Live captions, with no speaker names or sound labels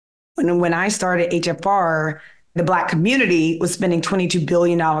when I started HFR, the Black community was spending $22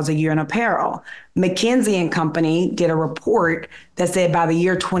 billion a year in apparel. McKinsey and Company did a report that said by the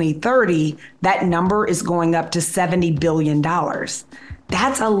year 2030, that number is going up to $70 billion.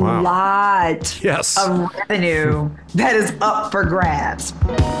 That's a lot of revenue that is up for grabs.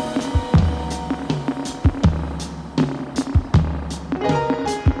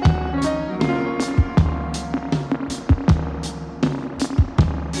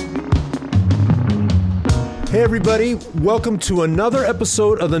 Hey everybody, welcome to another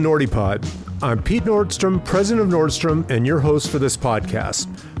episode of the Nordy Pod. I'm Pete Nordstrom, president of Nordstrom, and your host for this podcast.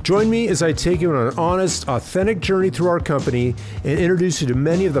 Join me as I take you on an honest, authentic journey through our company and introduce you to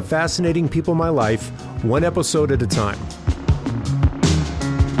many of the fascinating people in my life, one episode at a time.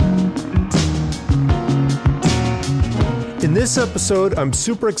 In this episode, I'm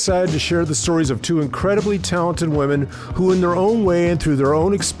super excited to share the stories of two incredibly talented women who, in their own way and through their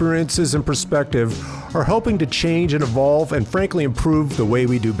own experiences and perspective, are helping to change and evolve and frankly improve the way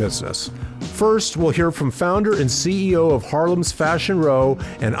we do business. First, we'll hear from founder and CEO of Harlem's Fashion Row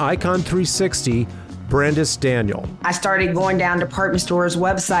and Icon 360, Brandice Daniel. I started going down department stores'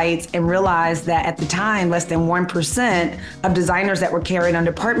 websites and realized that at the time, less than 1% of designers that were carried on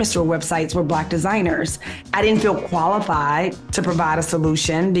department store websites were Black designers. I didn't feel qualified to provide a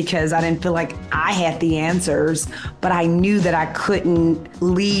solution because I didn't feel like I had the answers, but I knew that I couldn't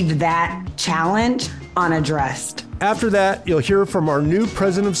leave that challenge unaddressed. After that, you'll hear from our new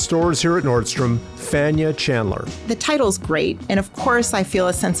president of stores here at Nordstrom, Fania Chandler. The title's great, and of course I feel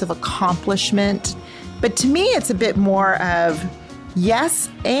a sense of accomplishment. But to me, it's a bit more of, yes,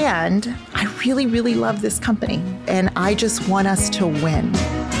 and I really, really love this company, and I just want us to win.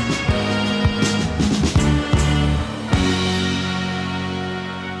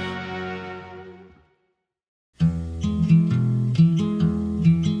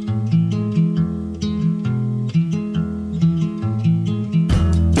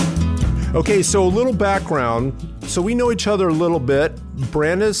 Okay, so a little background. So we know each other a little bit.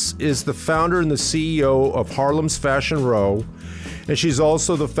 Brandice is the founder and the CEO of Harlem's Fashion Row, and she's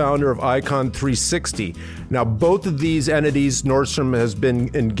also the founder of Icon 360. Now, both of these entities Nordstrom has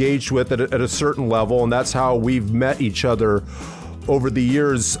been engaged with at a certain level, and that's how we've met each other over the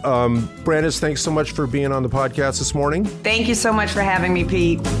years. Brandice, thanks so much for being on the podcast this morning. Thank you so much for having me,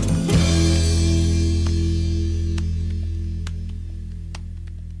 Pete.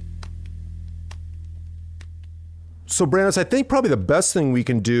 So, Brandice, I think probably the best thing we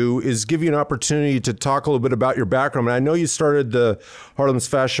can do is give you an opportunity to talk a little bit about your background. And I know you started the Harlem's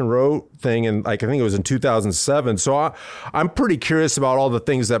Fashion Row thing in, I think it was in 2007. So I'm pretty curious about all the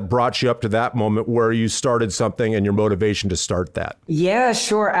things that brought you up to that moment where you started something and your motivation to start that. Yeah,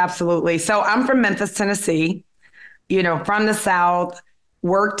 sure. Absolutely. So I'm from Memphis, Tennessee, from the South,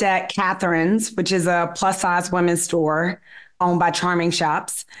 worked at Catherine's, which is a plus size women's store owned by Charming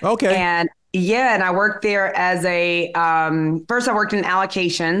Shops. Okay. And I worked there as first I worked in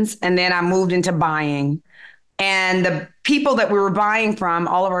allocations, and then I moved into buying. And the people that we were buying from,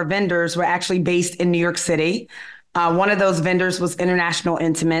 all of our vendors, were actually based in New York City. One of those vendors was International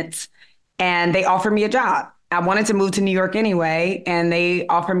Intimates, and they offered me a job. I wanted to move to New York anyway, and they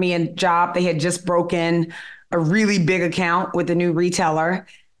offered me a job. They had just broken a really big account with a new retailer.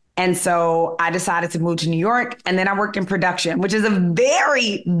 And so I decided to move to New York, and then I worked in production, which is a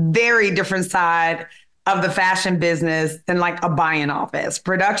very, very different side of the fashion business than like a buying office.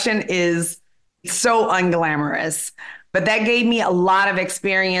 Production is so unglamorous, but that gave me a lot of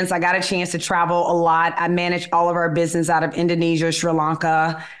experience. I got a chance to travel a lot. I managed all of our business out of Indonesia, Sri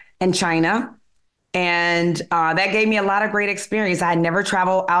Lanka, and China. And that gave me a lot of great experience. I had never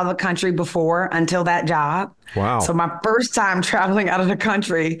traveled out of the country before until that job. Wow. So my first time traveling out of the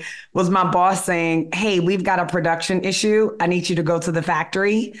country was my boss saying, hey, we've got a production issue. I need you to go to the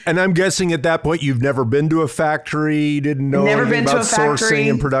factory. And I'm guessing at that point, you've never been to a factory, didn't know anything about sourcing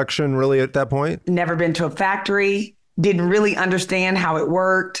and production really at that point? Never been to a factory, didn't really understand how it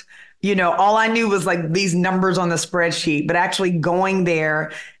worked. All I knew was like these numbers on the spreadsheet, but actually going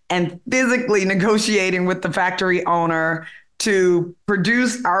there and physically negotiating with the factory owner to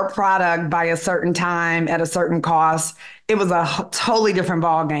produce our product by a certain time at a certain cost, it was a totally different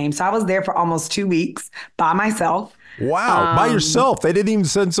ballgame. So I was there for almost 2 weeks by myself. Wow, by yourself. They didn't even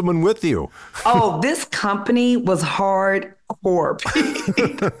send someone with you. Oh, this company was hardcore.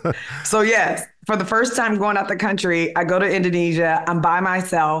 So yes, for the first time going out the country, I go to Indonesia, I'm by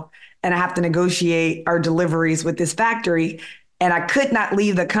myself, and I have to negotiate our deliveries with this factory. and I could not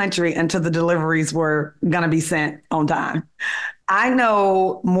leave the country until the deliveries were going to be sent on time. I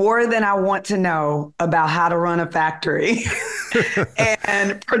know more than I want to know about how to run a factory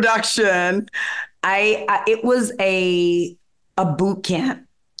and production. It was a boot camp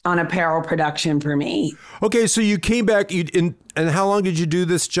on apparel production for me. Okay, so you came back, and how long did you do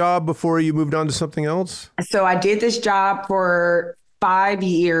this job before you moved on to something else? So I did this job for 5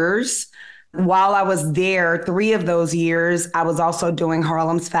 years. While I was there, 3 of those years, I was also doing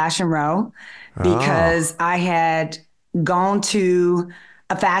Harlem's Fashion Row because I had gone to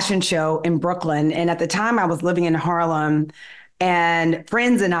a fashion show in Brooklyn. And at the time, I was living in Harlem. And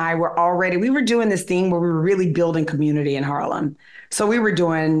friends and I we were doing this thing where we were really building community in Harlem. So we were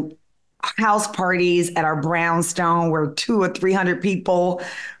doing house parties at our brownstone where 200 or 300 people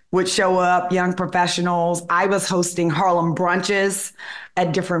would show up, young professionals. I was hosting Harlem brunches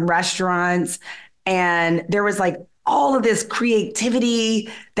at different restaurants. And there was like all of this creativity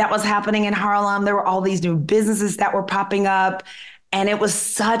that was happening in Harlem. There were all these new businesses that were popping up. And it was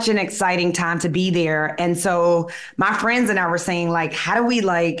such an exciting time to be there. And so my friends and I were saying, like, how do we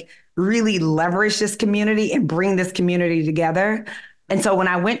like really leverage this community and bring this community together? And so when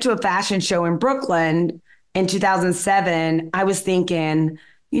I went to a fashion show in Brooklyn in 2007, I was thinking,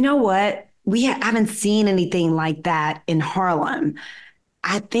 you know what? Haven't seen anything like that in Harlem.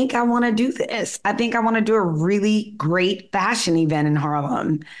 I think I want to do this. I think I want to do a really great fashion event in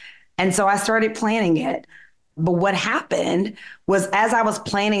Harlem. And so I started planning it. But what happened was as I was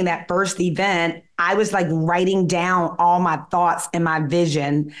planning that first event, I was like writing down all my thoughts and my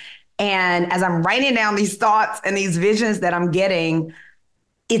vision. And as I'm writing down these thoughts and these visions that I'm getting,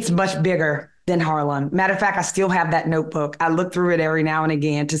 it's much bigger than Harlem. Matter of fact, I still have that notebook. I look through it every now and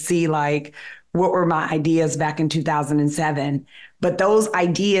again to see like what were my ideas back in 2007. But those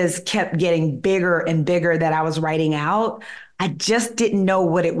ideas kept getting bigger and bigger that I was writing out. I just didn't know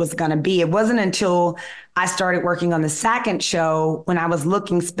what it was going to be. It wasn't until I started working on the second show when I was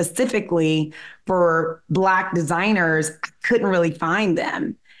looking specifically for Black designers, I couldn't really find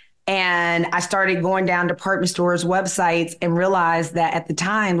them. And I started going down department stores' websites and realized that at the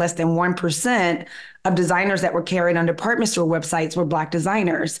time, less than 1% of designers that were carried on department store websites were Black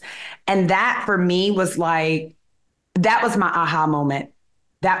designers. And that for me was like, that was my aha moment.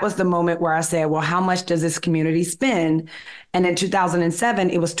 That was the moment where I said, well, how much does this community spend? And in 2007,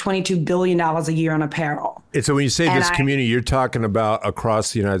 it was $22 billion a year on apparel. And so when you say this community, you're talking about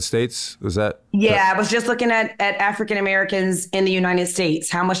across the United States? Was that? Yeah, I was just looking at African Americans in the United States.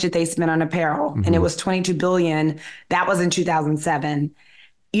 How much did they spend on apparel? Mm-hmm. And it was $22 billion. That was in 2007.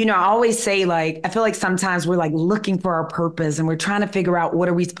 You know, I always say, like, I feel like sometimes we're like looking for our purpose and we're trying to figure out what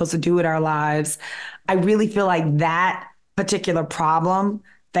are we supposed to do with our lives. I really feel like that particular problem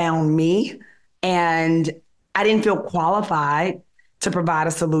found me, and I didn't feel qualified to provide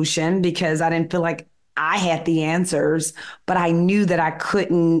a solution because I didn't feel like I had the answers, but I knew that I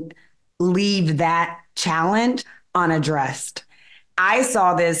couldn't leave that challenge unaddressed. I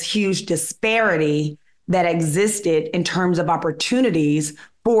saw this huge disparity that existed in terms of opportunities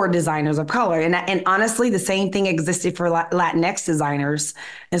for designers of color. And honestly, the same thing existed for Latinx designers.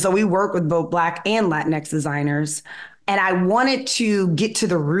 And so we work with both Black and Latinx designers. And I wanted to get to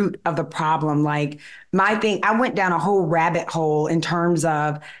the root of the problem. Like I went down a whole rabbit hole in terms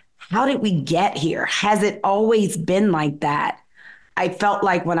of how did we get here? Has it always been like that? I felt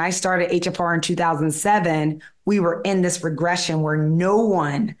like when I started HFR in 2007, we were in this regression where no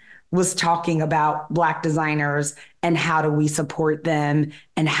one was talking about Black designers and how do we support them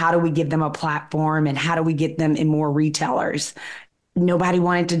and how do we give them a platform and how do we get them in more retailers. Nobody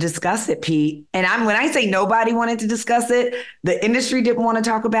wanted to discuss it, Pete. And when I say nobody wanted to discuss it, the industry didn't want to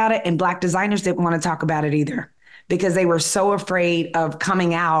talk about it and Black designers didn't want to talk about it either because they were so afraid of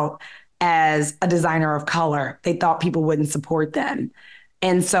coming out as a designer of color. They thought people wouldn't support them.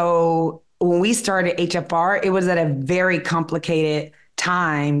 And so when we started HFR, it was at a very complicated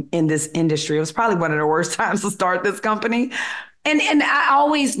time in this industry. It was probably one of the worst times to start this company. And I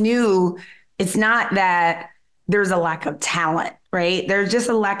always knew it's not that there's a lack of talent, right? There's just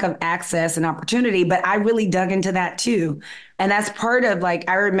a lack of access and opportunity, but I really dug into that too. And that's part of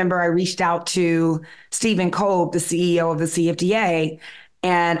I remember I reached out to Stephen Kolb, the CEO of the CFDA,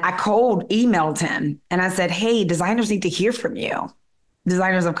 and I cold emailed him and I said, hey, designers need to hear from you,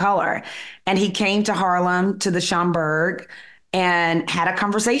 designers of color. And he came to Harlem to the Schomburg and had a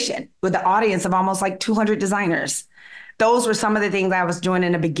conversation with the audience of almost 200 designers. Those were some of the things I was doing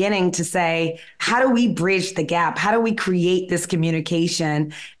in the beginning to say, how do we bridge the gap? How do we create this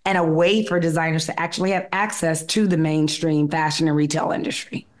communication and a way for designers to actually have access to the mainstream fashion and retail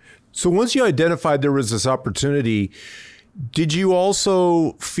industry? So once you identified there was this opportunity, Did you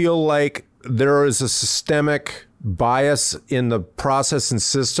also feel like there is a systemic bias in the process and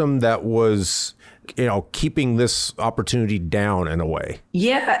system that was, keeping this opportunity down in a way?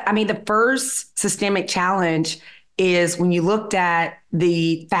 Yeah. I mean, the first systemic challenge is when you looked at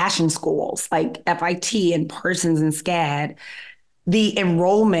the fashion schools like FIT and Parsons and SCAD, the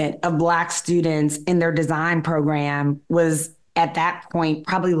enrollment of Black students in their design program was at that point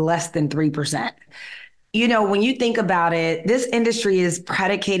probably less than 3%. When you think about it, this industry is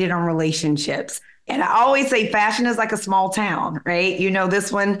predicated on relationships. And I always say fashion is like a small town, right?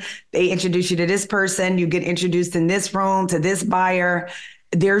 This one, they introduce you to this person, you get introduced in this room to this buyer.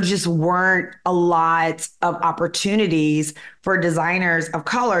 There just weren't a lot of opportunities for designers of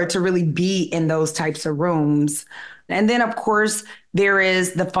color to really be in those types of rooms. And then, of course, there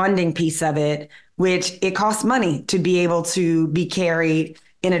is the funding piece of it, which it costs money to be able to be carried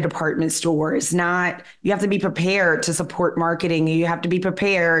in a department store. It's not, you have to be prepared to support marketing. You have to be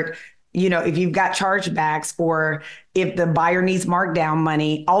prepared, if you've got chargebacks or if the buyer needs markdown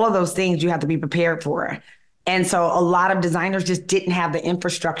money, all of those things you have to be prepared for. And so a lot of designers just didn't have the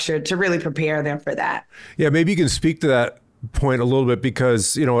infrastructure to really prepare them for that. Yeah, maybe you can speak to that point a little bit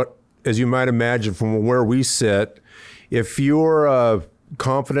because, as you might imagine from where we sit, if you're a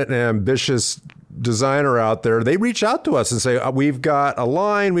confident and ambitious designer out there, they reach out to us and say, we've got a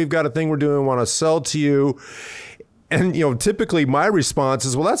line, we've got a thing we're doing, we want to sell to you. And, typically my response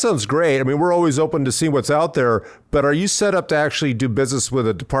is, well, that sounds great. I mean, we're always open to see what's out there, but are you set up to actually do business with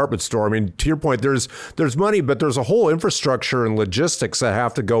a department store? I mean, to your point, there's money, but there's a whole infrastructure and logistics that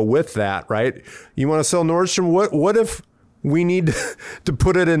have to go with that, right? You want to sell Nordstrom? What if we need to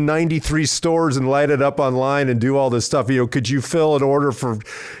put it in 93 stores and light it up online and do all this stuff? Could you fill an order for,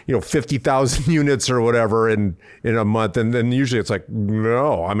 50,000 units or whatever in a month? And then usually it's like,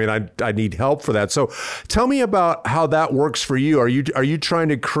 no, I mean, I need help for that. So tell me about how that works for you. Are you trying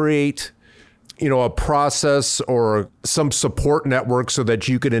to create, a process or some support network so that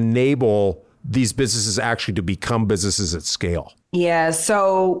you can enable these businesses actually to become businesses at scale? Yeah.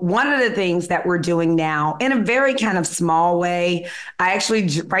 So one of the things that we're doing now in a very kind of small way, I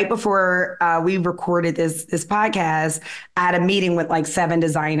actually, right before we recorded this podcast, I had a meeting with like 7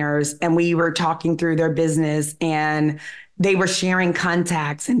 designers and we were talking through their business and they were sharing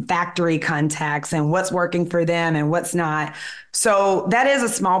contacts and factory contacts and what's working for them and what's not. So that is a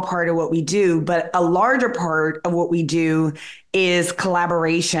small part of what we do, but a larger part of what we do is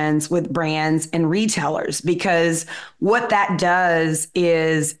collaborations with brands and retailers, because what that does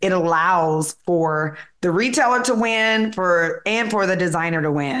is it allows for the retailer to win and for the designer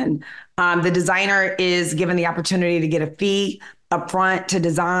to win. The designer is given the opportunity to get a fee upfront to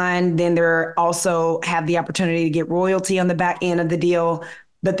design. Then they also have the opportunity to get royalty on the back end of the deal.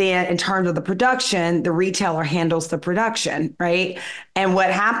 But then in terms of the production, the retailer handles the production, right? And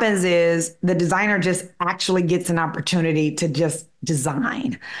what happens is the designer just actually gets an opportunity to just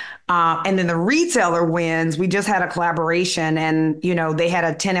design. And then the retailer wins. We just had a collaboration and, they had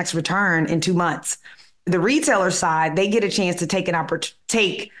a 10x return in 2 months. The retailer side, they get a chance to take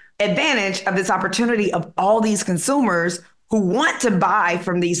advantage of this opportunity of all these consumers who want to buy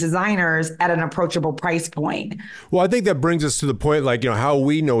from these designers at an approachable price point. Well, I think that brings us to the point, like, how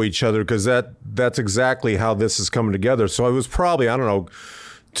we know each other, because that's exactly how this is coming together. So it was probably,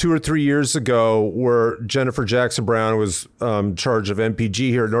 2 or 3 years ago where Jennifer Jackson Brown was in charge of MPG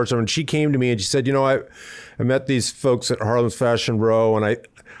here at Nordstrom. And she came to me and she said, I met these folks at Harlem's Fashion Row, and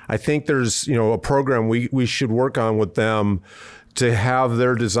I think there's, a program we should work on with them to have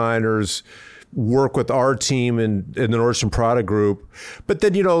their designers work with our team in the Nordstrom product group. But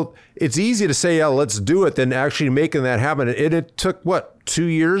then, it's easy to say, yeah, let's do it, than actually making that happen. And it took, 2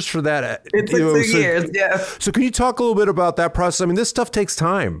 years for that? It took 2 years, yeah. So can you talk a little bit about that process? I mean, this stuff takes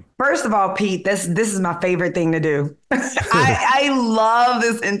time. First of all, Pete, this is my favorite thing to do. I love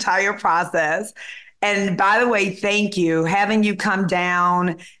this entire process. And by the way, thank you. Having you come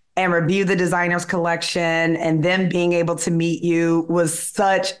down and review the designer's collection and them being able to meet you was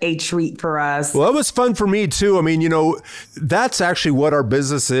such a treat for us. Well, it was fun for me too. I mean, that's actually what our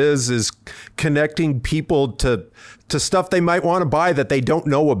business is connecting people to stuff they might want to buy that they don't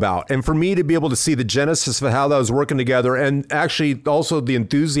know about. And for me to be able to see the genesis of how that was working together, and actually also the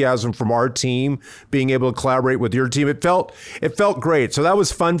enthusiasm from our team being able to collaborate with your team, it felt great. So that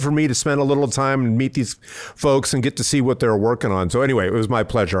was fun for me to spend a little time and meet these folks and get to see what they're working on. So anyway, it was my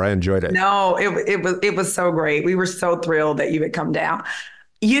pleasure. I enjoyed it. No, it was so great. We were so thrilled that you had come down.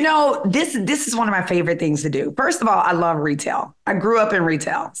 This is one of my favorite things to do. First of all, I love retail. I grew up in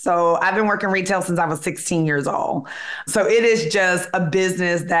retail. So I've been working retail since I was 16 years old. So it is just a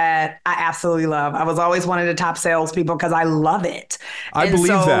business that I absolutely love. I was always one of the top salespeople because I love it. I And believe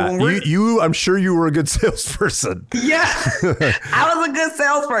so that. when we're, I'm sure you were a good salesperson. yeah, I was a good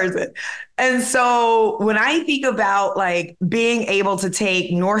salesperson. And so when I think about like being able to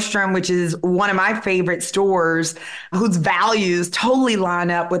take Nordstrom, which is one of my favorite stores, whose values totally line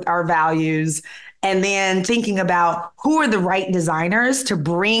up with our values, and then thinking about who are the right designers to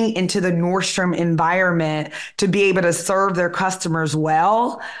bring into the Nordstrom environment to be able to serve their customers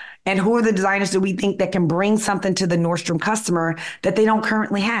well. And who are the designers that we think that can bring something to the Nordstrom customer that they don't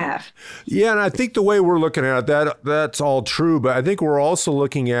currently have? Yeah, and I think the way we're looking at it, that's all true. But I think we're also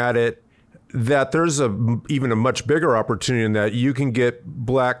looking at it that there's even a much bigger opportunity in that you can get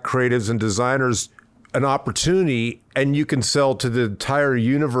Black creatives and designers an opportunity, and you can sell to the entire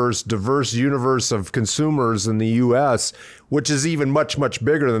diverse universe of consumers in the U.S., which is even much, much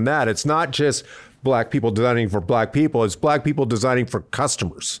bigger than that. It's not just Black people designing for Black people. It's Black people designing for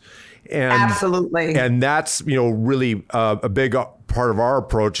customers. And, Absolutely. And that's, really a big part of our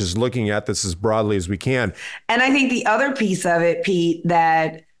approach is looking at this as broadly as we can. And I think the other piece of it, Pete,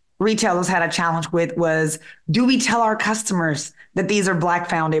 that retailers had a challenge with was, do we tell our customers that these are Black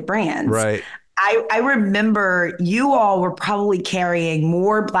founded brands? Right. I remember you all were probably carrying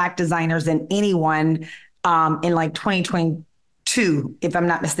more Black designers than anyone in like 2022, if I'm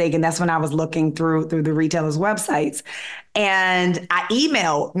not mistaken. That's when I was looking through the retailers' websites. And I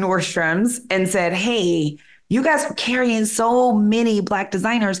emailed Nordstrom's and said, hey, you guys are carrying so many Black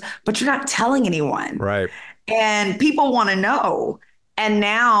designers, but you're not telling anyone. Right. And people want to know. And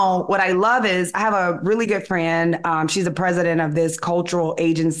now what I love is I have a really good friend. She's the president of this cultural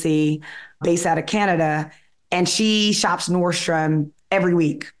agency based out of Canada, and she shops Nordstrom every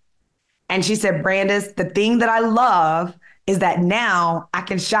week. And she said, Brandice, the thing that I love is that now I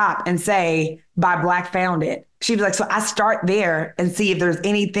can shop and say, by Black founded. She was like, so I start there and see if there's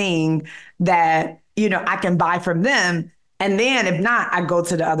anything that, I can buy from them. And then if not, I go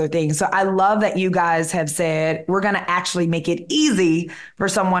to the other things. So I love that you guys have said, we're going to actually make it easy for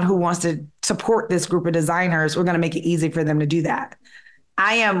someone who wants to support this group of designers. We're going to make it easy for them to do that.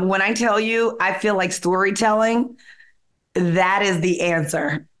 When I tell you, I feel like storytelling, that is the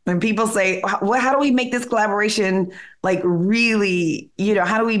answer. When people say, how do we make this collaboration like really,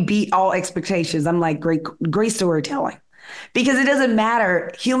 how do we beat all expectations? I'm like, great storytelling. Because it doesn't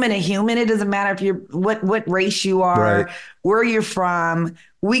matter, human to human. It doesn't matter if you're what race you are, right, where you're from.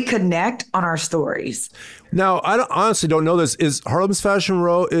 We connect on our stories. Now, I honestly don't know this. Is Harlem's Fashion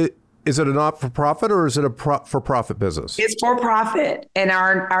Row, is it a not-for-profit or is it a for-profit business? It's for-profit. And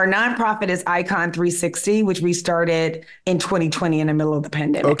our nonprofit is Icon 360, which we started in 2020 in the middle of the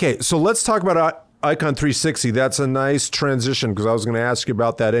pandemic. Okay, so let's talk about Icon 360. That's a nice transition because I was going to ask you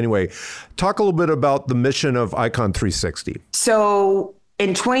about that anyway. Talk a little bit about the mission of Icon 360. So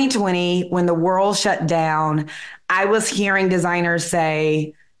in 2020, when the world shut down, I was hearing designers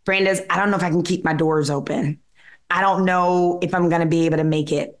say, Brandice, I don't know if I can keep my doors open. I don't know if I'm going to be able to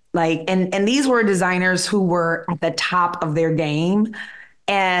make it. And these were designers who were at the top of their game.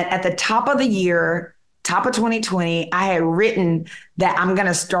 And at the top of the year, top of 2020, I had written that I'm going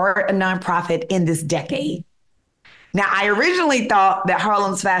to start a nonprofit in this decade. Now, I originally thought that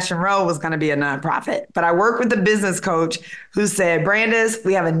Harlem's Fashion Row was going to be a nonprofit, but I worked with a business coach who said, Brandice,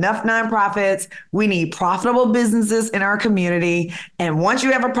 we have enough nonprofits. We need profitable businesses in our community. And once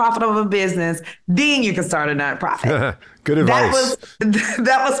you have a profitable business, then you can start a nonprofit. Good advice.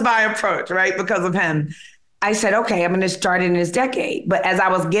 That was my approach, right? Because of him. I said, okay, I'm going to start in this decade. But as I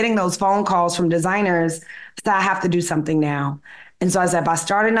was getting those phone calls from designers, I said, I have to do something now. And so I said, if I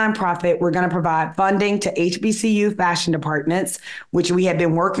start a nonprofit, we're going to provide funding to HBCU fashion departments, which we had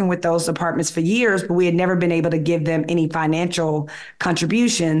been working with those departments for years, but we had never been able to give them any financial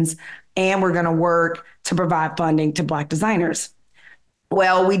contributions. And we're going to work to provide funding to Black designers.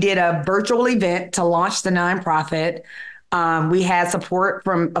 Well, we did a virtual event to launch the nonprofit. We had support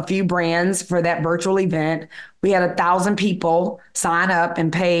from a few brands for that virtual event. We had 1,000 people sign up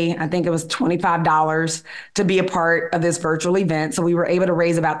and pay, I think it was $25 to be a part of this virtual event. So we were able to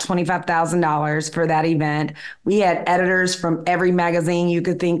raise about $25,000 for that event. We had editors from every magazine you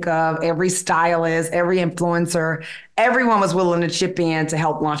could think of, every stylist, every influencer. Everyone was willing to chip in to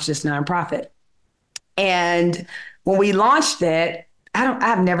help launch this nonprofit. And when we launched it,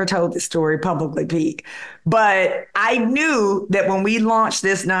 I've never told this story publicly, Pete, but I knew that when we launched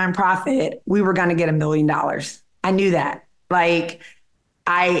this nonprofit, we were going to get $1 million. I knew that. I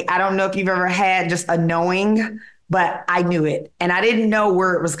don't know if you've ever had just a knowing, but I knew it. And I didn't know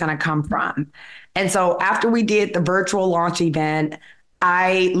where it was going to come from. And so after we did the virtual launch event,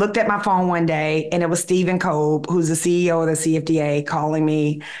 I looked at my phone one day and it was Stephen Kolb, who's the CEO of the CFDA, calling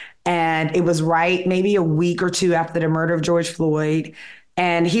me. And it was right maybe a week or two after the murder of George Floyd.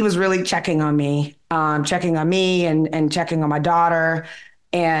 And he was really checking on me, and checking on my daughter.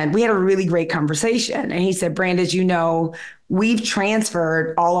 And we had a really great conversation. And he said, Brandice, we've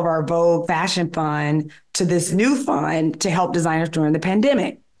transferred all of our Vogue fashion fund to this new fund to help designers during the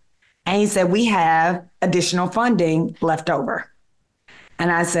pandemic. And he said, we have additional funding left over.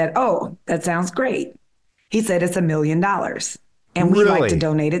 And I said, oh, that sounds great. He said, it's $1 million. And we like to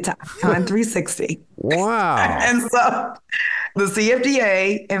donate it to Icon 360. Wow. And so the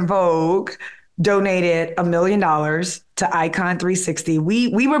CFDA and Vogue donated $1 million to Icon 360.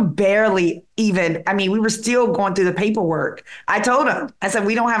 We were barely even, we were still going through the paperwork. I told him, I said,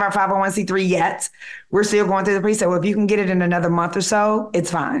 we don't have our 501c3 yet. We're still going through the pre-sale. Well, if you can get it in another month or so,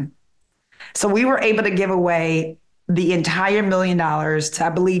 it's fine. So we were able to give away the entire $1 million to, I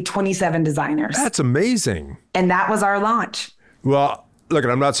believe, 27 designers. That's amazing. And that was our launch. Well, look,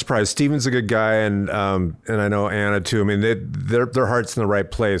 I'm not surprised. Steven's a good guy, and I know Anna too. Their heart's in the right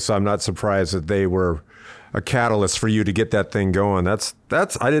place. So I'm not surprised that they were a catalyst for you to get that thing going. That's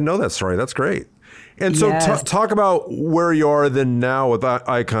I didn't know that story. That's great. And so Yes. Talk about where you are then now with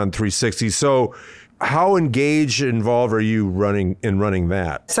Icon 360. So how engaged and involved are you running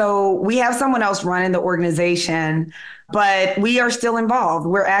that? So we have someone else running the organization, but we are still involved.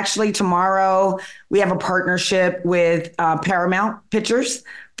 We're actually tomorrow, we have a partnership with Paramount Pictures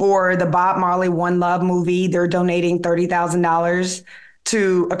for the Bob Marley One Love movie. They're donating $30,000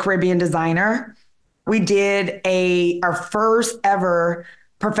 to a Caribbean designer. We did our first ever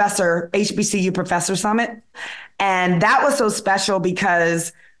HBCU Professor Summit. And that was so special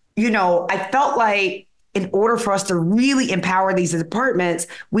because I felt like in order for us to really empower these departments,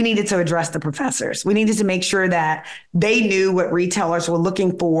 we needed to address the professors. We needed to make sure that they knew what retailers were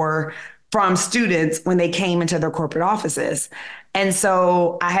looking for from students when they came into their corporate offices. And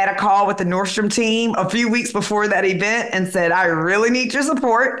so I had a call with the Nordstrom team a few weeks before that event and said, I really need your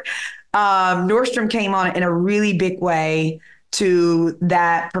support. Nordstrom came on in a really big way to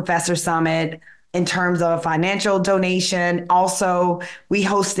that Professor Summit in terms of financial donation. Also, we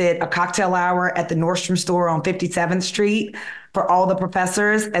hosted a cocktail hour at the Nordstrom store on 57th Street for all the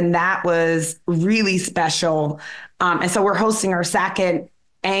professors, and that was really special. And so we're hosting our second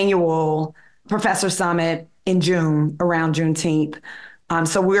annual Professor Summit in June, around Juneteenth.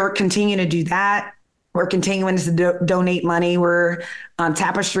 So we're continuing to do that. We're continuing to donate money. We're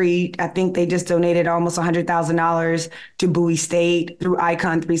Tapestry, I think they just donated almost $100,000 to Bowie State through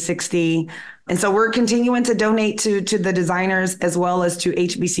Icon 360. And so we're continuing to donate to the designers as well as to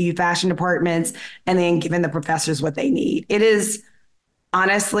HBCU fashion departments, and then giving the professors what they need. It is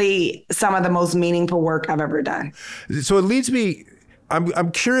honestly some of the most meaningful work I've ever done. So it leads me,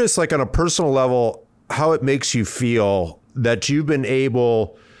 I'm curious, like on a personal level, how it makes you feel that you've been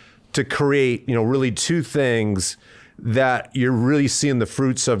able to create, really two things that you're really seeing the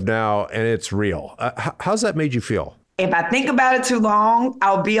fruits of now, and it's real. How's that made you feel? If I think about it too long,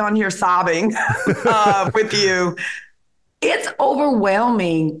 I'll be on here sobbing with you. It's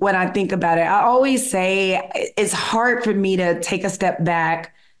overwhelming when I think about it. I always say it's hard for me to take a step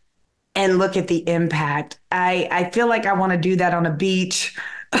back and look at the impact. I feel like I want to do that on a beach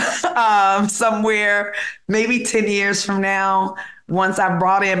somewhere, maybe 10 years from now, once I've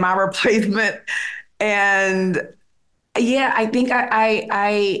brought in my replacement. And yeah, I think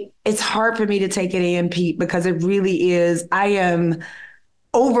it's hard for me to take it in, Pete, because it really is. I am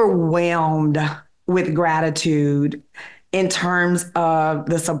overwhelmed with gratitude in terms of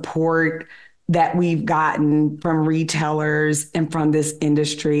the support that we've gotten from retailers and from this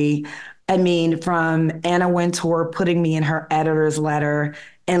industry. From Anna Wintour putting me in her editor's letter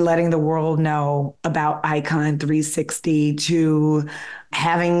and letting the world know about Icon 360, to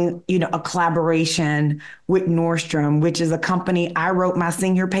having, a collaboration with Nordstrom, which is a company I wrote my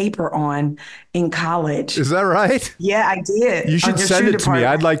senior paper on in college. Is that right? Yeah, I did. You should send it to me.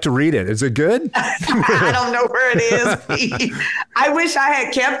 I'd like to read it. Is it good? I don't know where it is, Pete. I wish I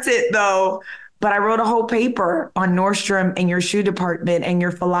had kept it though. But I wrote a whole paper on Nordstrom and your shoe department and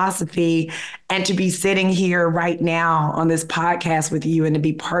your philosophy. And to be sitting here right now on this podcast with you and to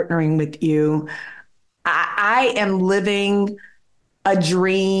be partnering with you, I am living a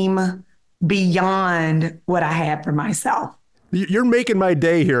dream beyond what I had for myself. You're making my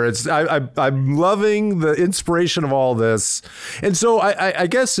day here. I'm loving the inspiration of all this. And so I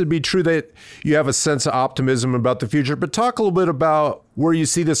guess it'd be true that you have a sense of optimism about the future, but talk a little bit about where you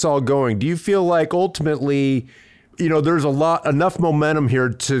see this all going. Do you feel like ultimately there's enough momentum here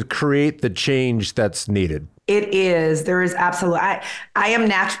to create the change that's needed. It is. There is absolutely. I am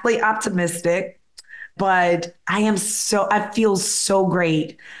naturally optimistic, but I feel so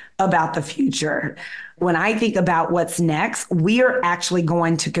great about the future. When I think about what's next, we are actually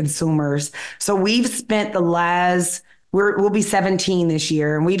going to consumers. So we've spent we'll be 17 this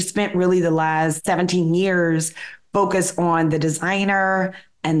year, and we've spent really the last 17 years focused on the designer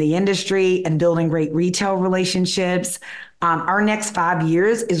and the industry and building great retail relationships. Our next 5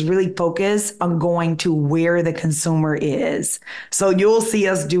 years is really focused on going to where the consumer is. So you'll see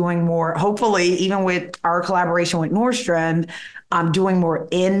us doing more, hopefully, even with our collaboration with Nordstrom, doing more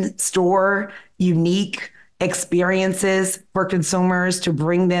in-store, unique experiences for consumers to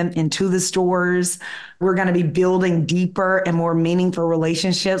bring them into the stores. We're going to be building deeper and more meaningful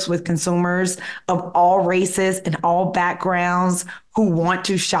relationships with consumers of all races and all backgrounds who want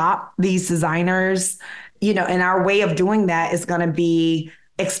to shop these designers. And our way of doing that is going to be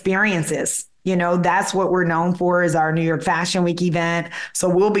experiences. That's what we're known for, is our New York Fashion Week event. So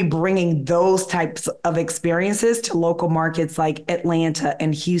we'll be bringing those types of experiences to local markets like Atlanta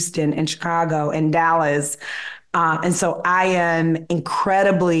and Houston and Chicago and Dallas. And so I am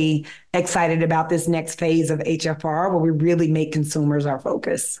incredibly excited about this next phase of HFR, where we really make consumers our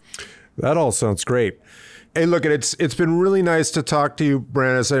focus. That all sounds great. Hey, look, it's been really nice to talk to you,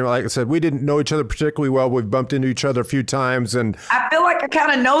 Brandice. And like I said, we didn't know each other particularly well. We've bumped into each other a few times. And I feel like I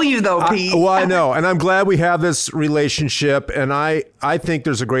kind of know you, though, Pete. I know. And I'm glad we have this relationship. And I think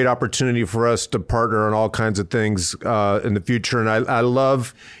there's a great opportunity for us to partner on all kinds of things in the future. And I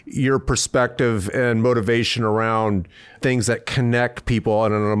love your perspective and motivation around things that connect people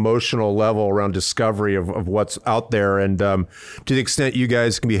on an emotional level around discovery of what's out there. And to the extent you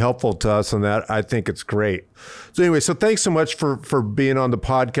guys can be helpful to us on that, I think it's great. So anyway, so thanks so much for being on the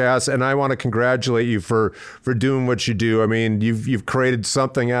podcast. And I want to congratulate you for doing what you do. I mean, you've created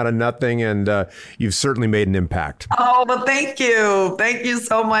something out of nothing, and you've certainly made an impact. Oh, well, thank you. Thank you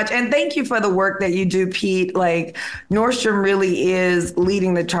so much. And thank you for the work that you do, Pete. Like, Nordstrom really is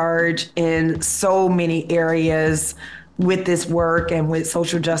leading the charge in so many areas with this work and with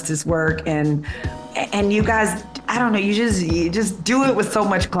social justice work. And you guys, I don't know, you just do it with so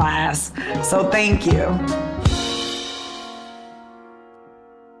much class. So thank you.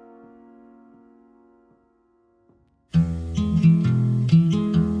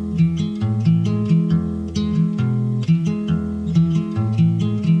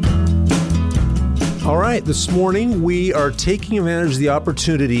 All right, this morning we are taking advantage of the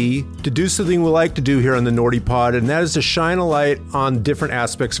opportunity to do something we like to do here on the Nordy Pod, and that is to shine a light on different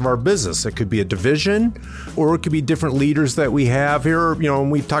aspects of our business. It could be a division, or it could be different leaders that we have here,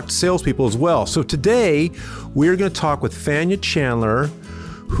 and we talk to salespeople as well. So today, we're going to talk with Fania Chandler,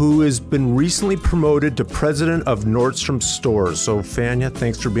 who has been recently promoted to president of Nordstrom Stores. So Fania,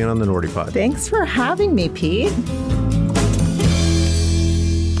 thanks for being on the Nordy Pod. Thanks for having me, Pete.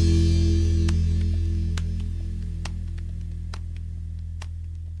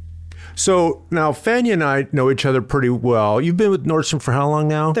 So now Fania and I know each other pretty well. You've been with Nordstrom for how long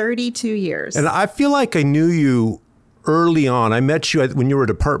now? 32 years. And I feel like I knew you early on. I met you when you were a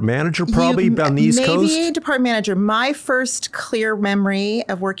department manager, probably on the East Coast. Maybe a department manager. My first clear memory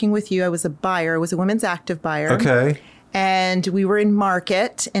of working with you, I was a buyer. I was a women's active buyer. Okay. And we were in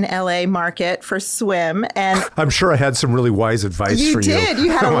LA Market for swim. And I'm sure I had some really wise advice for you. You did. You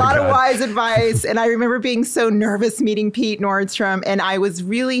had a lot of wise advice. And I remember being so nervous meeting Pete Nordstrom. And I was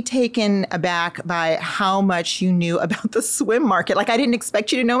really taken aback by how much you knew about the swim market. Like, I didn't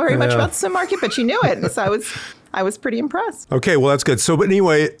expect you to know very much about the swim market, but you knew it. And so I was pretty impressed. Okay, well, that's good. So, but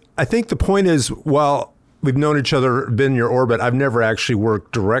anyway, I think the point is, while we've known each other, been in your orbit, I've never actually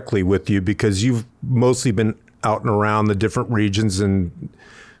worked directly with you because you've mostly been out and around the different regions, and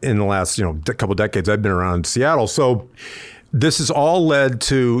in the last couple of decades I've been around Seattle. So this has all led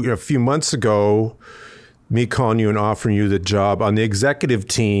to a few months ago me calling you and offering you the job on the executive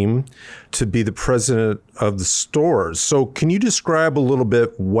team to be the president of the stores. So can you describe a little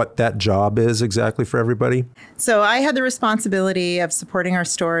bit what that job is exactly for everybody? So I had the responsibility of supporting our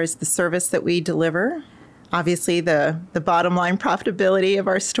stores, the service that we deliver, obviously the bottom line profitability of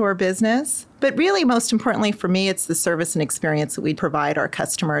our store business. But really, most importantly for me, it's the service and experience that we provide our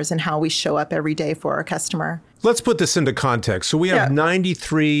customers and how we show up every day for our customer. Let's put this into context. So we have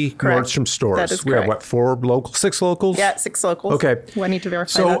 93 Correct. Nordstrom stores. That is we correct. have, what, 4 locals, 6 locals? Yeah, 6 locals. Okay. I need to verify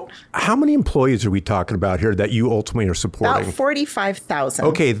so that. how many employees are we talking about here that you ultimately are supporting? About 45,000.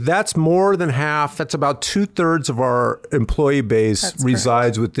 Okay, that's more than half. That's about 2/3 of our employee base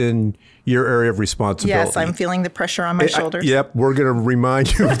resides within your area of responsibility. Yes, I'm feeling the pressure on my shoulders. Yep, we're going to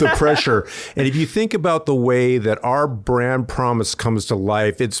remind you of the pressure. And if you think about the way that our brand promise comes to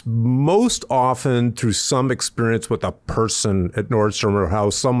life, it's most often through some experience with a person at Nordstrom, or how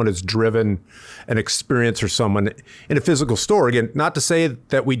someone has driven an experience or someone in a physical store. Again, not to say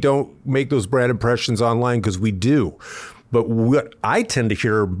that we don't make those brand impressions online, because we do. But what I tend to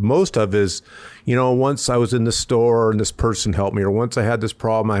hear most of is, once I was in the store and this person helped me, or once I had this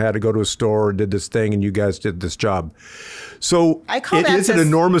problem, I had to go to a store and did this thing and you guys did this job. So it is an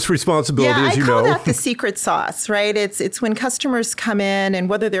enormous responsibility, as you know. I call that the secret sauce, right? It's when customers come in, and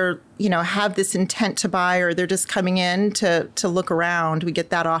whether they're, have this intent to buy or they're just coming in to look around, we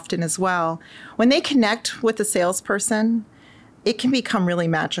get that often as well. When they connect with the salesperson, it can become really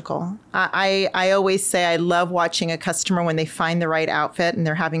magical. I always say I love watching a customer when they find the right outfit and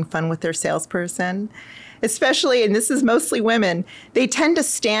they're having fun with their salesperson. Especially, and this is mostly women, they tend to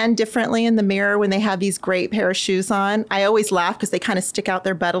stand differently in the mirror when they have these great pair of shoes on. I always laugh because they kind of stick out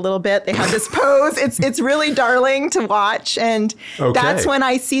their butt a little bit. They have this pose. It's really darling to watch. And that's when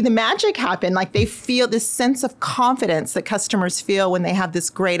I see the magic happen. Like, they feel this sense of confidence that customers feel when they have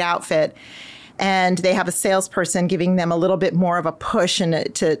this great outfit. And they have a salesperson giving them a little bit more of a push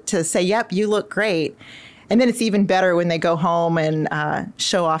and to say, yep, you look great. And then it's even better when they go home and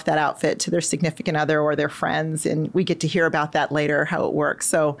show off that outfit to their significant other or their friends. And we get to hear about that later, how it works.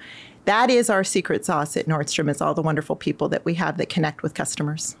 So that is our secret sauce at Nordstrom, is all the wonderful people that we have that connect with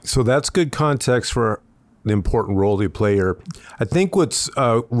customers. So that's good context for the important role they play here. I think what's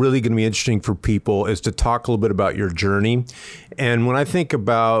really going to be interesting for people is to talk a little bit about your journey. And when I think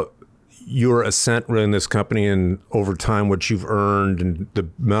about your ascent in this company and over time what you've earned and the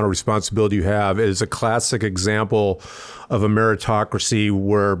amount of responsibility you have, is a classic example of a meritocracy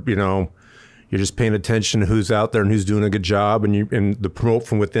where, you're just paying attention to who's out there and who's doing a good job, and the promote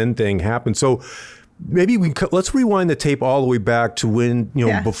from within thing happens. So maybe let's rewind the tape all the way back to when,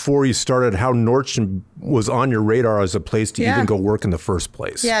 before you started, how Nordstrom was on your radar as a place to even go work in the first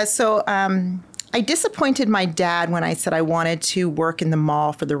place. Yeah. So, I disappointed my dad when I said I wanted to work in the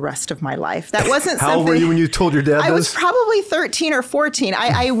mall for the rest of my life. That wasn't How old were you when you told your dad this? I was probably 13 or 14.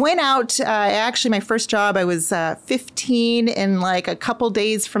 I went out, actually my first job, I was 15 and like a couple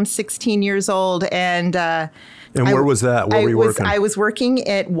days from 16 years old. And where was that? Where were you working? I was working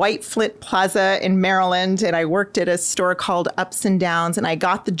at White Flint Plaza in Maryland, and I worked at a store called Ups and Downs, and I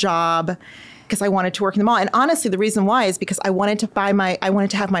got the job because I wanted to work in the mall. And honestly, the reason why is because I wanted to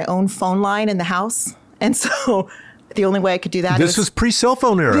have my own phone line in the house. And so the only way I could do that This was pre-cell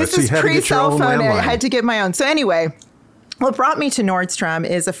phone era. This so you is had pre-cell to get your own phone era. I landline. had to get my own. So anyway, what brought me to Nordstrom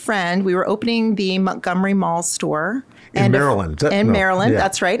is a friend. We were opening the Montgomery Mall store. In Maryland. Maryland,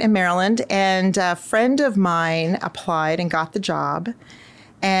 that's right, in Maryland. And a friend of mine applied and got the job.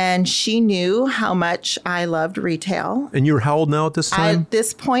 And she knew how much I loved retail. And you were how old now at this time? At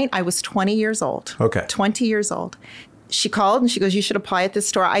this point, I was 20 years old. Okay. 20 years old. She called and she goes, you should apply at this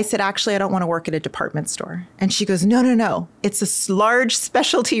store. I said, actually, I don't want to work at a department store. And she goes, no. It's a large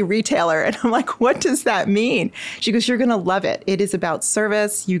specialty retailer. And I'm like, what does that mean? She goes, you're going to love it. It is about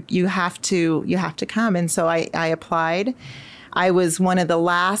service. You have to come. And so I applied. I was one of the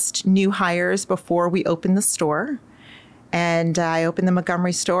last new hires before we opened the store. And I opened the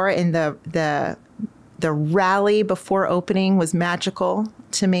Montgomery store, and the rally before opening was magical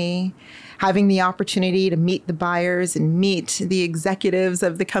to me. Having the opportunity to meet the buyers and meet the executives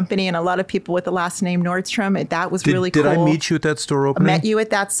of the company, and a lot of people with the last name Nordstrom, that was really cool. Did I meet you at that store opening? I met you at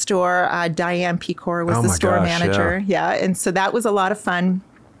that store. Diane Pecor was the store manager. Yeah, and so that was a lot of fun.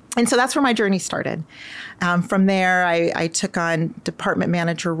 And so that's where my journey started. From there, I took on department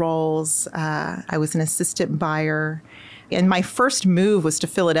manager roles. I was an assistant buyer. And my first move was to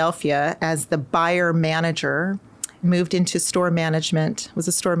Philadelphia as the buyer manager. Moved into store management, was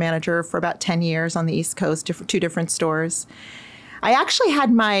a store manager for about 10 years on the East Coast, two different stores. I actually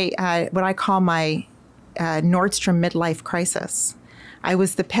had my, what I call my Nordstrom midlife crisis. I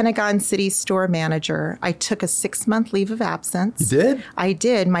was the Pentagon City store manager. I took a 6-month leave of absence. You did? I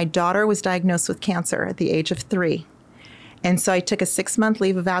did. My daughter was diagnosed with cancer at the age of 3. And so I took a 6-month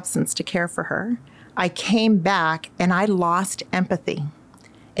leave of absence to care for her. I came back and I lost empathy.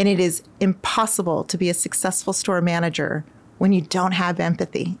 And it is impossible to be a successful store manager when you don't have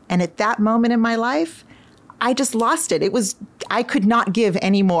empathy. And at that moment in my life, I just lost it. I could not give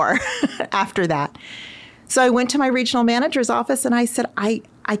any more after that. So I went to my regional manager's office and I said, I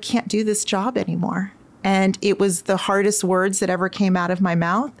can't do this job anymore. And it was the hardest words that ever came out of my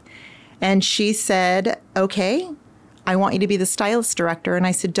mouth. And she said, okay, I want you to be the stylist director. And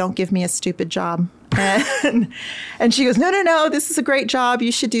I said, don't give me a stupid job. And she goes, no, this is a great job.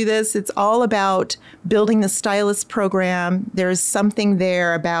 You should do this. It's all about building the stylist program. There's something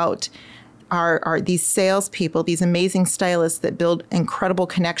there about are these salespeople, these amazing stylists that build incredible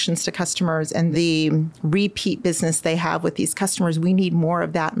connections to customers, and the repeat business they have with these customers. We need more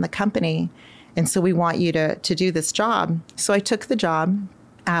of that in the company. And so we want you to do this job. So I took the job.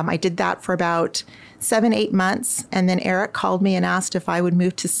 I did that for about 7-8 months. And then Eric called me and asked if I would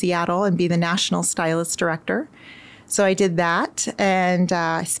move to Seattle and be the national stylist director. So I did that, and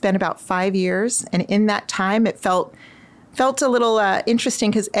I spent about 5 years. And in that time, it felt a little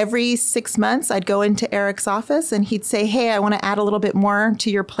interesting because every 6 months I'd go into Eric's office and he'd say, hey, I want to add a little bit more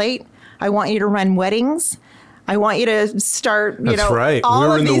to your plate. I want you to run weddings. I want you to start, That's right. all we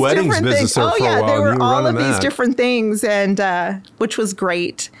were of in the these weddings different business things. there for a while. There You were all of running these that. different things, and which was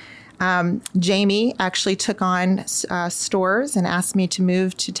great. Jamie actually took on stores and asked me to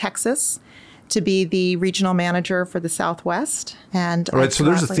move to Texas to be the regional manager for the Southwest. And All right, so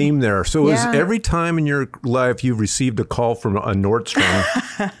there's a theme there. So is Yeah. every time in your life you've received a call from a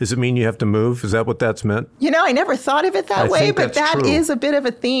Nordstrom, does it mean you have to move? Is that what that's meant? I never thought of it that I way, think but that's that true. is a bit of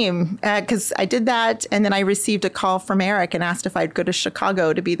a theme because I did that, and then I received a call from Eric and asked if I'd go to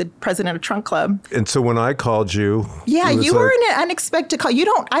Chicago to be the president of Trunk Club. And so when I called you, Yeah, it was you were like- an unexpected call.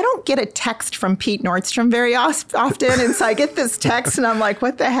 I don't get a text from Pete Nordstrom very often, and so I get this text, and I'm like,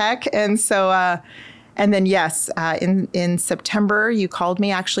 what the heck? And so. And then, yes, in September, you called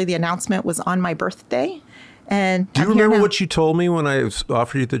me. Actually, the announcement was on my birthday. And Do you I'm here remember now. what you told me when I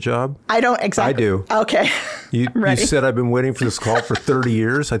offered you the job? I don't exactly. I do. Okay. You Ready. said I've been waiting for this call for 30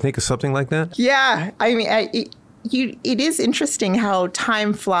 years, I think, or something like that. Yeah. I mean, it is interesting how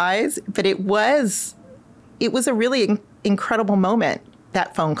time flies, but it was a really incredible moment,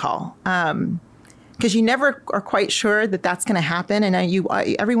 that phone call. Because you never are quite sure that that's going to happen. And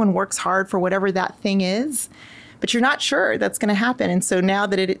everyone works hard for whatever that thing is, but you're not sure that's going to happen. And so now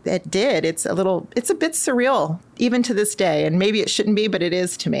that it did, it's a bit surreal, even to this day. And maybe it shouldn't be, but it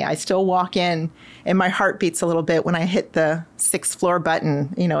is to me. I still walk in and my heart beats a little bit when I hit the 6th floor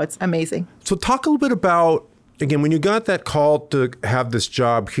button. It's amazing. So talk a little bit about, again, when you got that call to have this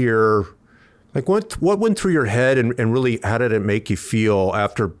job here, like what went through your head and really how did it make you feel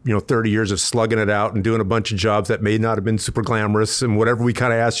after 30 years of slugging it out and doing a bunch of jobs that may not have been super glamorous and whatever we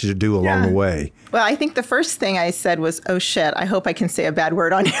kind of asked you to do along the way? Well, I think the first thing I said was, oh shit, I hope I can say a bad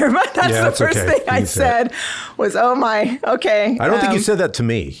word on here, but that's the first okay. thing You I can say it. said was, oh my, okay. I don't think you said that to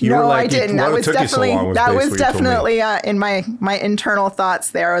me. You were No, like, I didn't. What That was took you so definitely long was basically what you told me. in my internal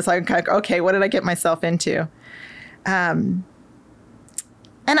thoughts there. I was like, okay, what did I get myself into?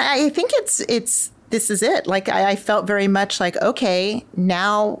 And I think this is it. Like I felt very much like, okay,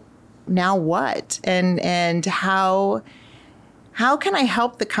 now what? And how can I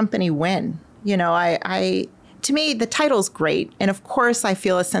help the company win? To me, the title's great. And of course, I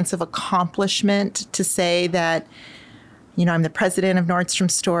feel a sense of accomplishment to say that, I'm the president of Nordstrom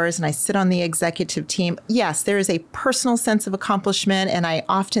Stores and I sit on the executive team. Yes, there is a personal sense of accomplishment. And I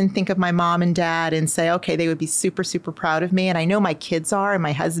often think of my mom and dad and say, okay, they would be super, super proud of me. And I know my kids are and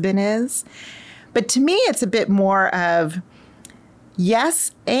my husband is. But to me, it's a bit more of,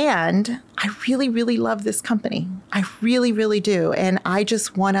 yes, and I really, really love this company. I really, really do. And I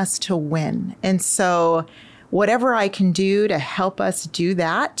just want us to win. And so whatever I can do to help us do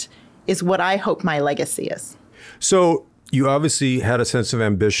that is what I hope my legacy is. So you obviously had a sense of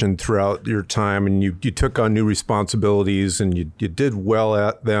ambition throughout your time and you took on new responsibilities and you did well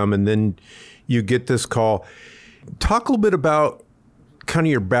at them. And then you get this call. Talk a little bit about kind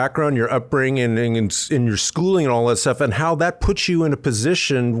of your background, your upbringing and your schooling and all that stuff and how that puts you in a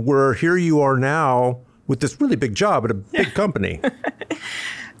position where here you are now with this really big job at a big company.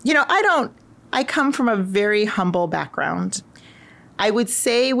 I come from a very humble background. I would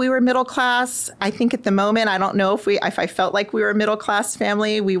say we were middle class. I think at the moment, I don't know if I felt like we were a middle class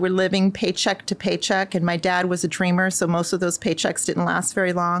family. We were living paycheck to paycheck, and my dad was a dreamer, so most of those paychecks didn't last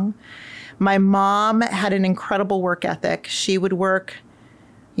very long. My mom had an incredible work ethic. She would work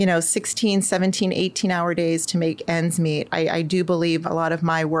 16, 17, 18-hour days to make ends meet. I do believe a lot of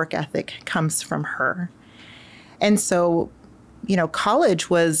my work ethic comes from her. And so, college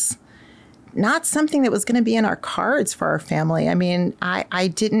was not something that was going to be in our cards for our family. I mean, I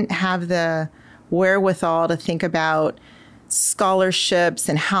didn't have the wherewithal to think about scholarships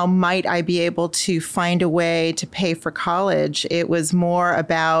and how might I be able to find a way to pay for college. It was more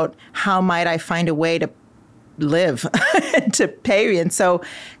about how might I find a way to live to pay. And so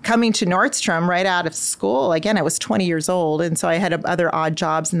coming to Nordstrom right out of school, again, I was 20 years old. And so I had other odd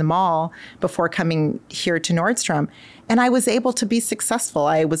jobs in the mall before coming here to Nordstrom. And I was able to be successful.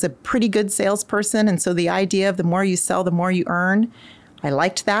 I was a pretty good salesperson. And so the idea of the more you sell, the more you earn, I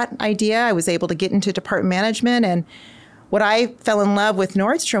liked that idea. I was able to get into department management. And what I fell in love with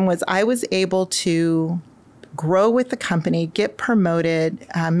Nordstrom was I was able to grow with the company, get promoted,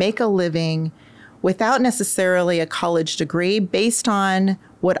 make a living without necessarily a college degree, based on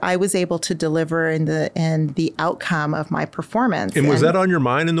what I was able to deliver and the outcome of my performance. And was that on your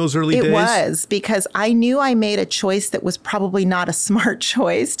mind in those early days? It was, because I knew I made a choice that was probably not a smart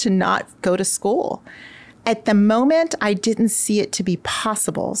choice to not go to school. At the moment, I didn't see it to be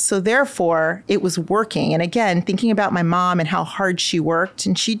possible. So therefore, it was working. And again, thinking about my mom and how hard she worked,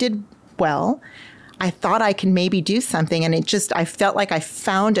 and she did well, I thought I could maybe do something. And I felt like I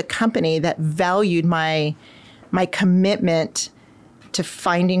found a company that valued my commitment to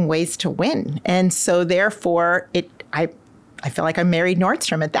finding ways to win. And so therefore, I feel like I married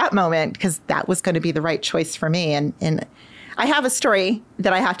Nordstrom at that moment, because that was going to be the right choice for me. And I have a story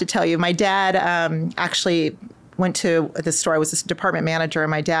that I have to tell you. My dad actually went to the store. I was a department manager,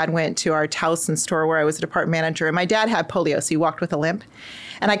 and my dad went to our Towson store where I was a department manager. And my dad had polio, so he walked with a limp.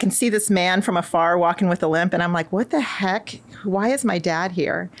 And I can see this man from afar walking with a limp, and I'm like, what the heck? Why is my dad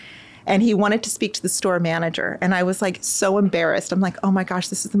here? And he wanted to speak to the store manager. And I was like so embarrassed. I'm like, oh my gosh,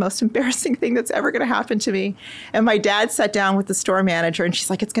 this is the most embarrassing thing that's ever going to happen to me. And my dad sat down with the store manager, and she's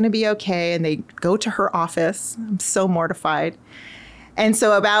like, it's going to be okay. And they go to her office. I'm so mortified. And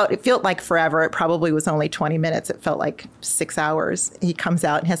so it felt like forever. It probably was only 20 minutes. It felt like 6 hours. He comes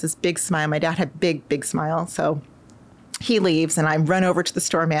out and has this big smile. My dad had a big, big smile. So he leaves, and I run over to the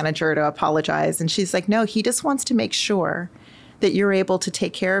store manager to apologize. And she's like, no, he just wants to make sure that you're able to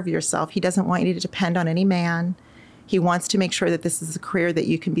take care of yourself. He doesn't want you to depend on any man. He wants to make sure that this is a career that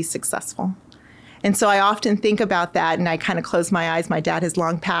you can be successful. And so I often think about that, and I kind of close my eyes. My dad has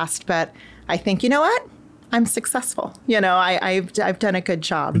long passed, but I think, you know what? I'm successful. I've done a good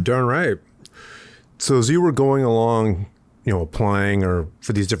job. You're darn right. So as you were going along, applying or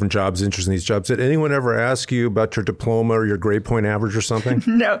for these different jobs, interested in these jobs, did anyone ever ask you about your diploma or your grade point average or something?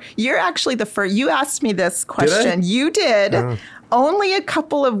 No, you're actually the first. You asked me this question. Did I? You did. Only a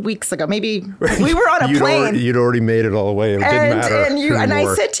couple of weeks ago. Maybe we were on a plane. You'd already made it all the way. It didn't matter and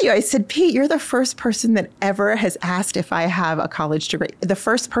I said to you, I said, Pete, you're the first person that ever has asked if I have a college degree. The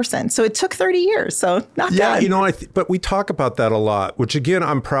first person. So it took 30 years. So not bad. Yeah, but we talk about that a lot, which again,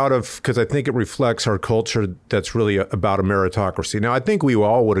 I'm proud of, because I think it reflects our culture that's really about a meritocracy. Now, I think we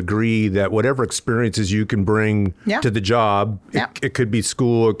all would agree that whatever experiences you can bring to the job, it could be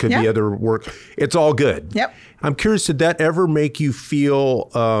school, it could be other work, it's all good. Yep. I'm curious, did that ever make you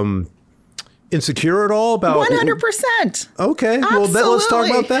feel insecure at all about 100%? Okay, well, let's talk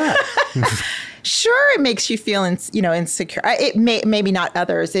about that. Sure, it makes you feel insecure. It maybe not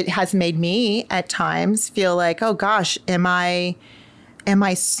others. It has made me at times feel like, oh gosh, am I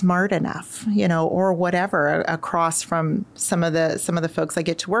smart enough, or whatever, across from some of the folks I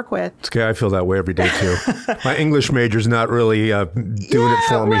get to work with. It's okay, I feel that way every day too. My English major's not really doing it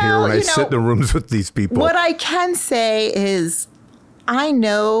for me here when I sit in the rooms with these people. What I can say is I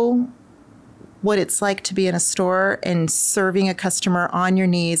know what it's like to be in a store and serving a customer on your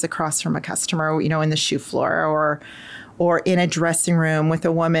knees across from a customer, in the shoe floor or in a dressing room with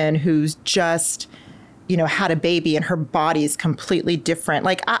a woman who's just had a baby and her body's completely different.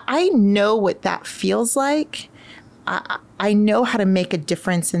 Like, I know what that feels like. I know how to make a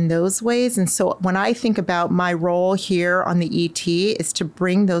difference in those ways. And so when I think about my role here on the ET is to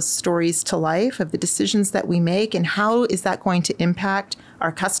bring those stories to life of the decisions that we make and how is that going to impact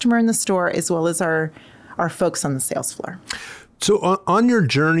our customer in the store as well as our folks on the sales floor. So on your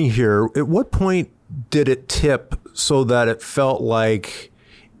journey here, at what point did it tip so that it felt like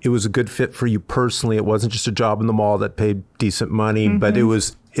it was a good fit for you personally? It wasn't just a job in the mall that paid decent money, but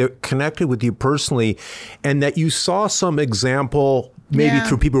it connected with you personally, and that you saw some example, maybe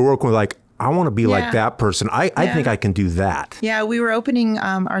through people who work with, like, I want to be like that person. I think I can do that. Yeah, we were opening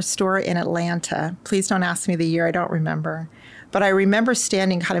our store in Atlanta. Please don't ask me the year. I don't remember. But I remember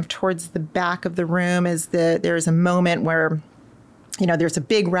standing kind of towards the back of the room as there's a moment where, there's a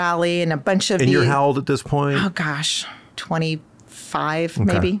big rally and a bunch of And you're how old at this point? Oh, gosh, 25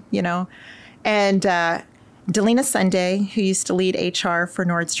 maybe, And Delina Sunday, who used to lead HR for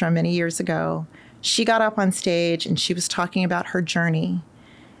Nordstrom many years ago, she got up on stage and she was talking about her journey.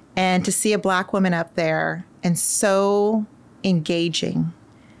 And to see a Black woman up there and so engaging,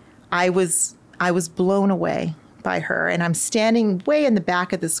 I was blown away by her. And I'm standing way in the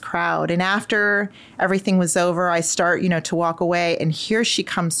back of this crowd. And after everything was over, I start, to walk away. And here she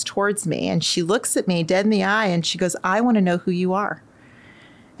comes towards me and she looks at me dead in the eye and she goes, I want to know who you are.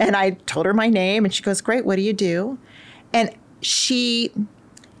 And I told her my name and she goes, great, what do you do? And she,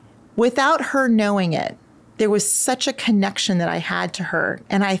 without her knowing it, there was such a connection that I had to her.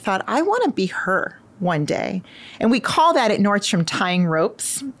 And I thought, I want to be her. one day. And we call that at Nordstrom tying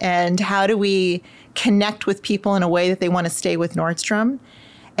ropes. And how do we connect with people in a way that they want to stay with Nordstrom?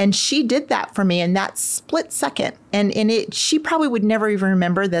 And she did that for me in that split second. And she probably would never even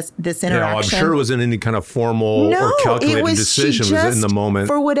remember this interaction. Yeah, I'm sure it wasn't any kind of formal or calculated decision. It was in the moment.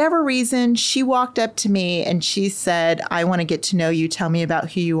 For whatever reason, she walked up to me and she said, I want to get to know you. Tell me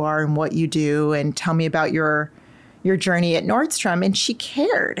about who you are and what you do, and tell me about your journey at Nordstrom. And she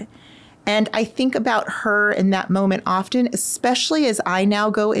cared. And I think about her in that moment often, especially as I now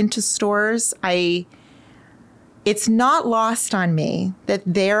go into stores. It's not lost on me that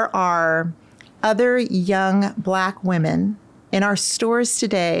there are other young Black women in our stores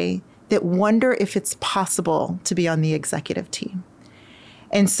today that wonder if it's possible to be on the executive team.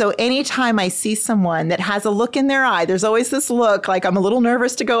 And so anytime I see someone that has a look in their eye, there's always this look like I'm a little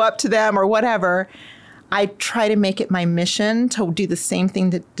nervous to go up to them or whatever, I try to make it my mission to do the same thing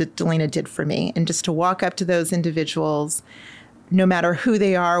that Delina did for me, and just to walk up to those individuals, no matter who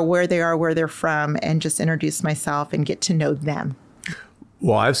they are, where they're from, and just introduce myself and get to know them.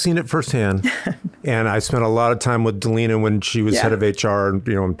 Well, I've seen it firsthand, and I spent a lot of time with Delina when she was head of HR and,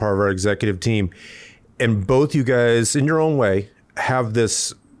 and part of our executive team. And both you guys, in your own way, have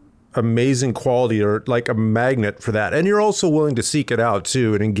this amazing quality, or like a magnet for that. And you're also willing to seek it out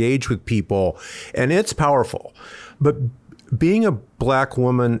too and engage with people, and it's powerful. But being a Black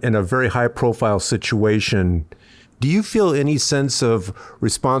woman in a very high-profile situation, do you feel any sense of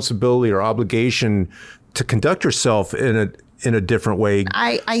responsibility or obligation to conduct yourself in a different way?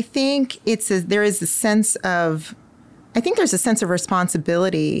 I think there's a sense of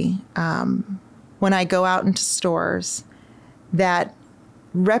responsibility when I go out into stores, that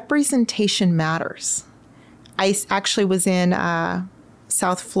representation matters. I actually was in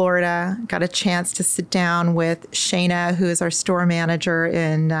South Florida, got a chance to sit down with Shayna, who is our store manager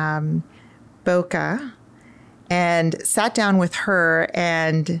in Boca, and sat down with her.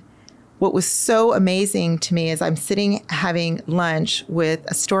 And what was so amazing to me is I'm sitting having lunch with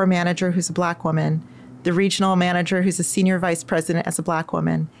a store manager who's a Black woman, the regional manager who's a senior vice president as a Black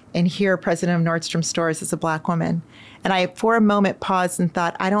woman, and here president of Nordstrom Stores as a Black woman. And I, for a moment, paused and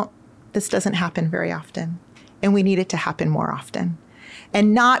thought, this doesn't happen very often. And we need it to happen more often.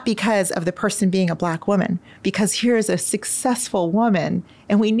 And not because of the person being a Black woman, because here's a successful woman,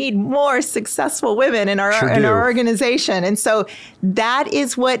 and we need more successful women in our organization. And so that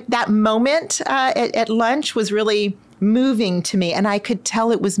is what that moment at lunch was really moving to me. And I could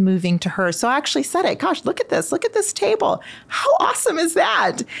tell it was moving to her. So I actually said it, gosh, look at this table. How awesome is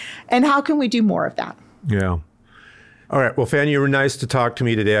that? And how can we do more of that? Yeah. All right. Well, Fanny, you were nice to talk to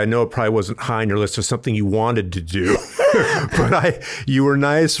me today. I know it probably wasn't high on your list of something you wanted to do, but you were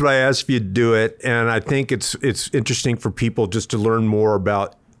nice when I asked you to do it. And I think it's interesting for people just to learn more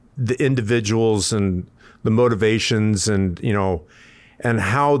about the individuals and the motivations and, and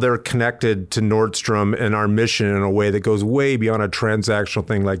how they're connected to Nordstrom and our mission in a way that goes way beyond a transactional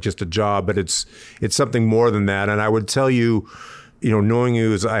thing like just a job, but it's something more than that. And I would tell you, knowing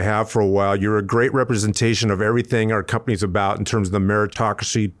you as I have for a while, you're a great representation of everything our company's about in terms of the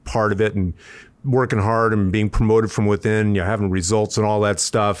meritocracy part of it, and working hard and being promoted from within, having results and all that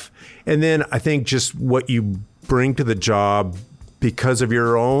stuff. And then I think just what you bring to the job because of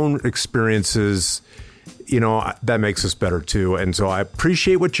your own experiences, that makes us better too. And so I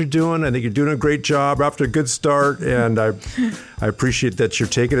appreciate what you're doing. I think you're doing a great job after a good start. And I appreciate that you're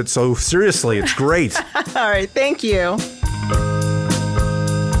taking it so seriously. It's great. All right. Thank you.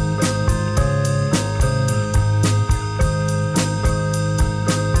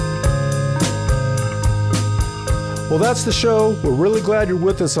 Well, that's the show. We're really glad you're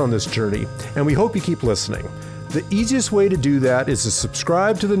with us on this journey, and we hope you keep listening. The easiest way to do that is to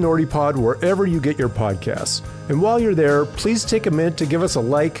subscribe to the Nordy Pod wherever you get your podcasts. And while you're there, please take a minute to give us a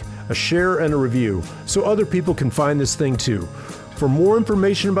like, a share, and a review so other people can find this thing too. For more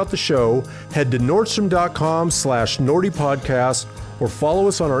information about the show, head to Nordstrom.com/NordyPodcast or follow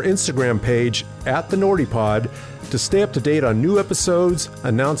us on our Instagram page @TheNordyPod to stay up to date on new episodes,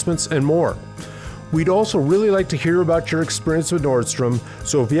 announcements, and more. We'd also really like to hear about your experience with Nordstrom,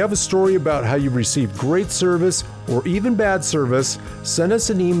 so if you have a story about how you've received great service or even bad service, send us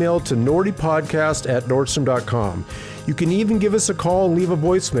an email to nordypodcast@Nordstrom.com. You can even give us a call and leave a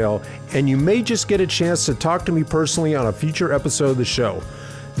voicemail, and you may just get a chance to talk to me personally on a future episode of the show.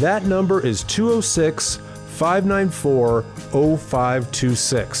 That number is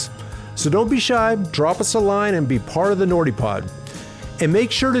 206-594-0526. So don't be shy, drop us a line and be part of the Nordy Pod. And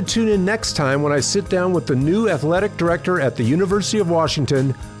make sure to tune in next time when I sit down with the new athletic director at the University of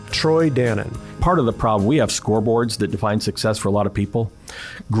Washington, Troy Dannon. part of the problem. We have scoreboards that define success for a lot of people.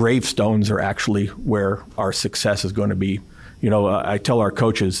 Gravestones are actually where our success is going to be. I tell our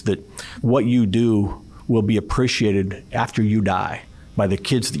coaches that what you do will be appreciated after you die by the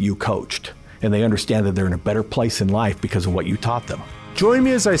kids that you coached. And they understand that they're in a better place in life because of what you taught them. Join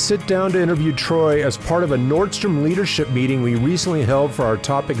me as I sit down to interview Troy as part of a Nordstrom leadership meeting we recently held for our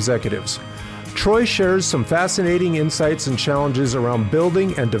top executives. Troy shares some fascinating insights and challenges around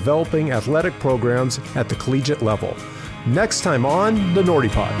building and developing athletic programs at the collegiate level. Next time on The Nordy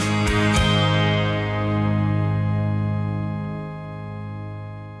Pod.